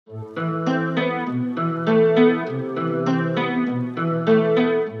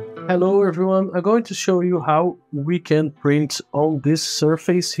Hello everyone, I'm going to show you how we can print on this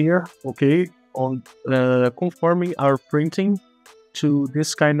surface here, okay, on conforming our printing to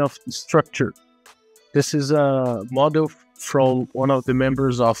this kind of structure. This is a model from one of the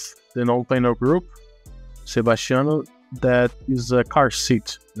members of the Non-PlanarR group, Sebastiano, that is a car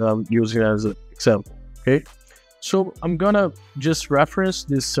seat that I'm using as an example, okay? So I'm gonna just reference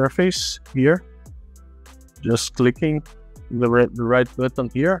this surface here, just clicking the right button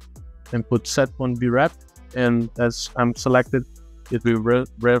here, and put set one be wrap, and as I'm selected, it will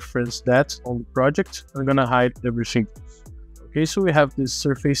reference that on the project. I'm gonna hide everything. Okay, so we have this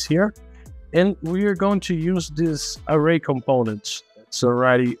surface here, and we are going to use this array component that's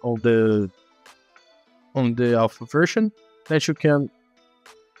already on the alpha version that you can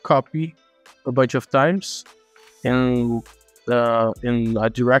copy a bunch of times and in a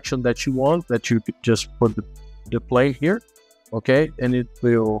direction that you want, that you could just put the plane here, okay, and it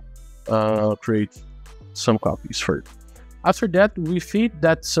will create some copies for it. After that, we feed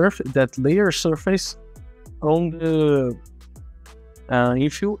that layer surface on the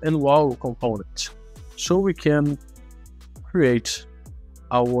infill and wall component, so we can create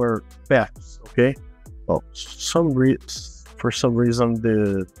our paths. Okay. Well, for some reason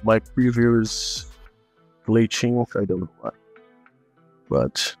my preview is glitching. I don't know why,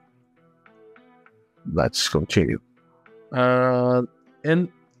 but let's continue. And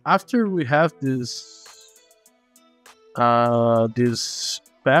after we have these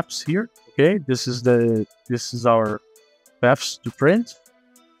paths here, okay, this is our paths to print.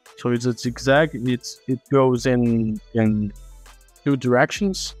 So it's a zigzag. It goes in two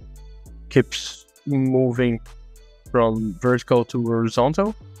directions, keeps moving from vertical to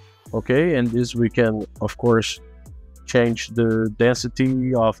horizontal, okay, and this we can of course change the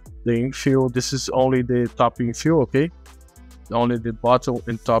density of the infill. This is only the top infill, okay, only the bottom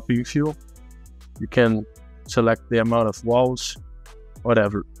and top infill. You can select the amount of walls,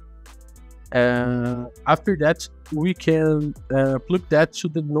 whatever. After that, we can plug that to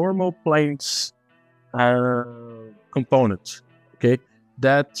the normal planes component, okay,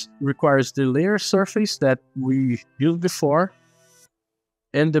 that requires the layer surface that we used before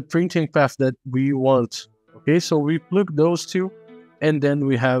and the printing path that we want. Okay, so we plug those two, and then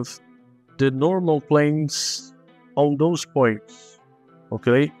we have the normal planes on those points,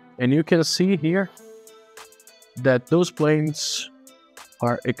 okay, and you can see here that those planes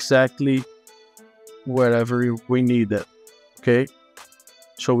are exactly wherever we need them, okay.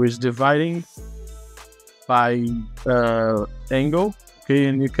 So it's dividing by angle, okay,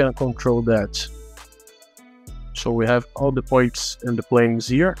 and you can control that. So we have all the points and the planes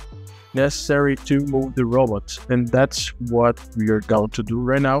here necessary to move the robot, and that's what we are going to do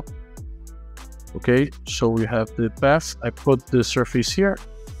right now. Okay, so we have the path. I put the surface here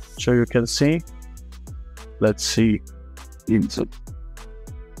so you can see. Let's see. We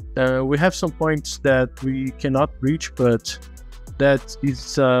have some points that we cannot reach, but that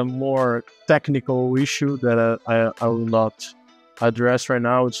is a more technical issue that I will not address right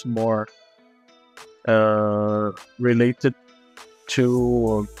now. It's more related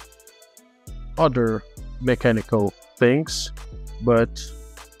to other mechanical things, but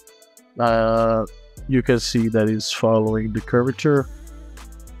you can see that it's following the curvature.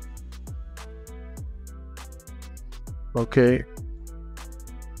 Okay,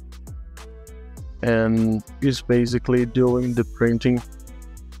 and is basically doing the printing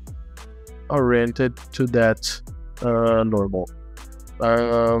oriented to that normal.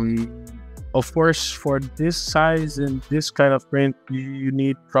 Of course, for this size and this kind of print, you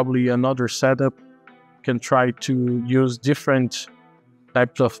need probably another setup. You can try to use different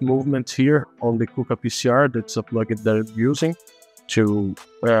types of movements here on the KUKA PCR. That's a plugin that I'm using to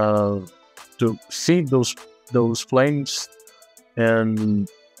see those planes, and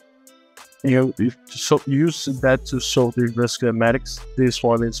so use that to solve the inverse kinematics. This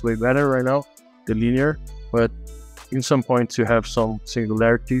one is way better right now, the linear, but in some points you have some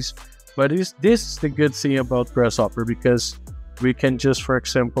singularities. But this is the good thing about Grasshopper, because we can just, for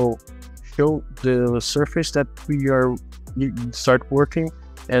example, show the surface that we start working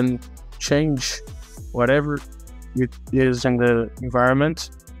and change whatever it is in the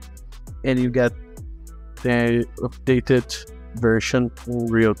environment, and you get the updated version in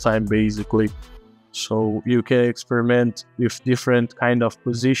real time, basically. So you can experiment with different kind of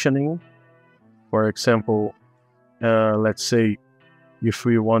positioning. For example, let's say if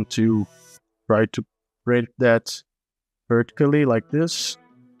we want to try to print that vertically like this,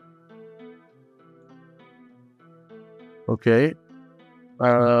 okay,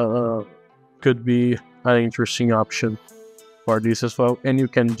 could be an interesting option. for this as well, and you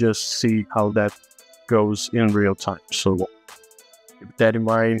can just see how that goes in real time. So keep that in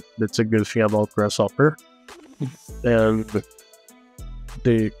mind. That's a good thing about Grasshopper and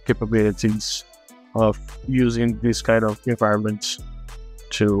the capabilities of using this kind of environment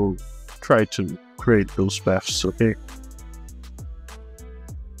to try to create those paths, okay?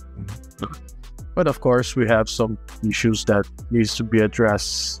 But of course, we have some issues that needs to be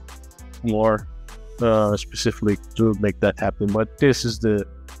addressed more specifically to make that happen. But this is the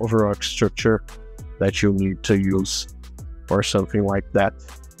overall structure that you need to use for something like that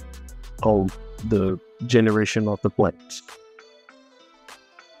on the generation of the planes.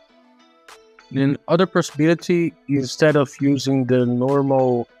 Then other possibility, instead of using the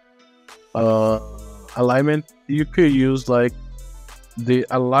normal alignment, you could use like the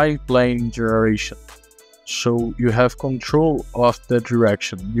align plane generation. So you have control of the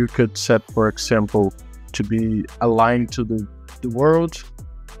direction. You could set, for example, to be aligned to the world.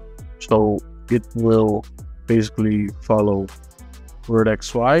 So it will basically follow word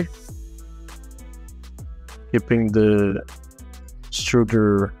XY, keeping the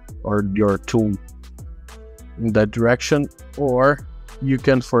extruder or your tool in that direction. Or you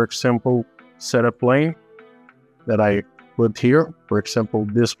can, for example, set a plane that I put here, for example,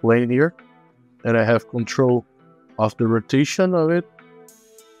 this plane here, and I have control of the rotation of it.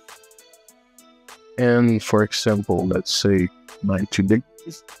 And for example, let's say 90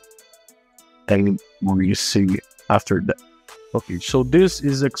 degrees, and we see after that. Okay, so this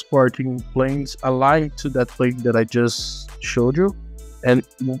is exporting planes aligned to that plane that I just showed you. And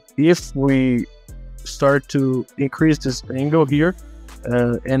if we start to increase this angle here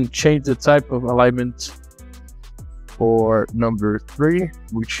and change the type of alignment for number 3,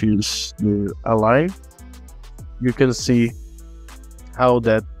 which is the align, you can see how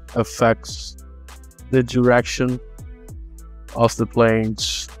that affects the direction of the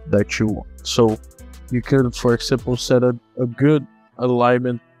planes that you want. So you could, for example, set a good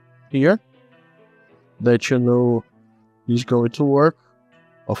alignment here that you know is going to work.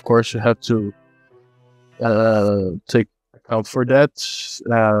 Of course, you have to take account for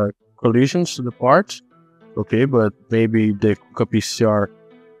that collisions to the part. Okay, but maybe the PCR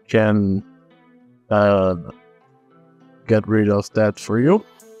can get rid of that for you.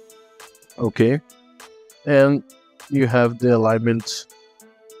 Okay, and you have the alignment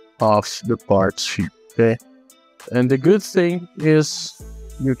of the parts here. Okay, and the good thing is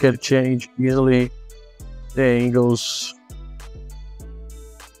you can change easily the angles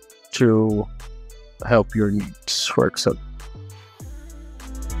to help your needs, for example.